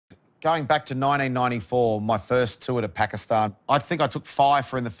Going back to 1994, my first tour to Pakistan, I think I took 5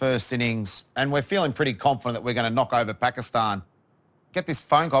 for in the first innings, and we're feeling pretty confident that we're going to knock over Pakistan. Get this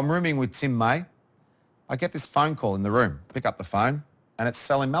phone call. I'm rooming with Tim May. I get this phone call in the room, pick up the phone, and it's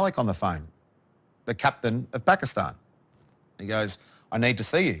Saleem Malik on the phone, the captain of Pakistan. He goes, I need to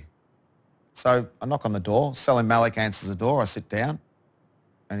see you. So I knock on the door. Saleem Malik answers the door. I sit down,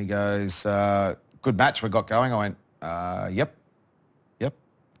 and he goes, good match we got going. I went, yep.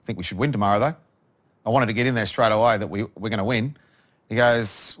 I think we should win tomorrow, though. I wanted to get in there straight away that we're going to win. He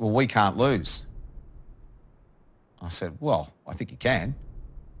goes, well, we can't lose. I said, well, I think you can.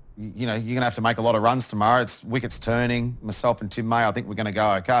 You know, you're going to have to make a lot of runs tomorrow. It's wickets turning. Myself and Tim May, I think we're going to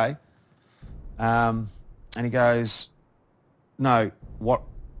go okay. And he goes, no, what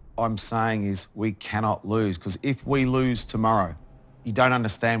I'm saying is we cannot lose, because if we lose tomorrow, you don't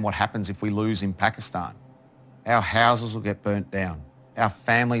understand what happens if we lose in Pakistan. Our houses will get burnt down. Our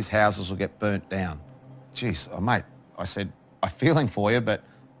families' houses will get burnt down. Jeez, oh, mate, I said, I'm feeling for you, but,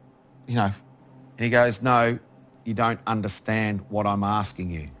 you know. And he goes, no, you don't understand what I'm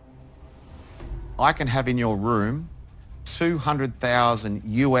asking you. I can have in your room $200,000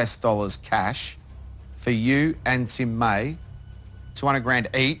 US cash for you and Tim May, 200 grand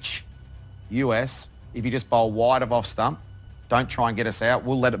each US, if you just bowl wide of off stump. Don't try and get us out.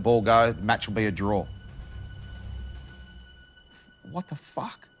 We'll let it ball go. The match will be a draw. What the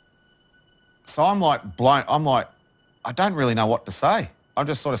fuck? So I'm like blown. I'm like, I don't really know what to say. I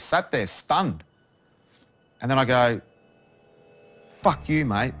just sort of sat there stunned. And then I go, fuck you,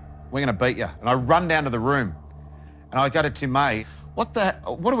 mate. We're going to beat you. And I run down to the room and I go to Tim May, what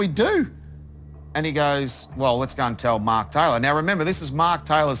do we do? And he goes, well, let's go and tell Mark Taylor. Now, remember, this is Mark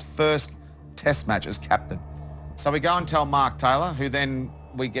Taylor's first test match as captain. So we go and tell Mark Taylor, who then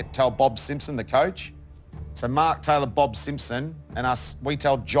we tell Bob Simpson, the coach. So Mark Taylor, Bob Simpson, and us, we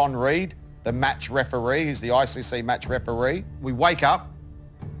tell John Reid, the match referee, who's the ICC match referee. We wake up,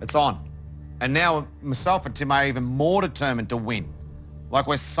 it's on. And now myself and Tim are even more determined to win. Like,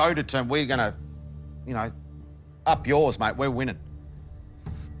 we're so determined, we're going to, you know, up yours, mate, we're winning.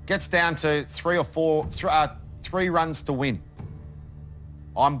 Gets down to 3 runs to win.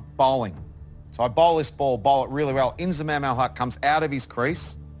 I'm bowling. So I bowl this ball, bowl it really well. Inzamam al-Haq comes out of his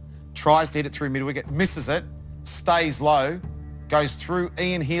crease, tries to hit it through mid-wicket, misses it, stays low, goes through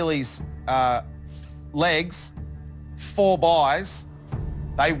Ian Healy's legs, 4 byes.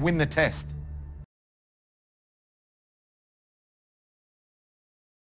 They win the test.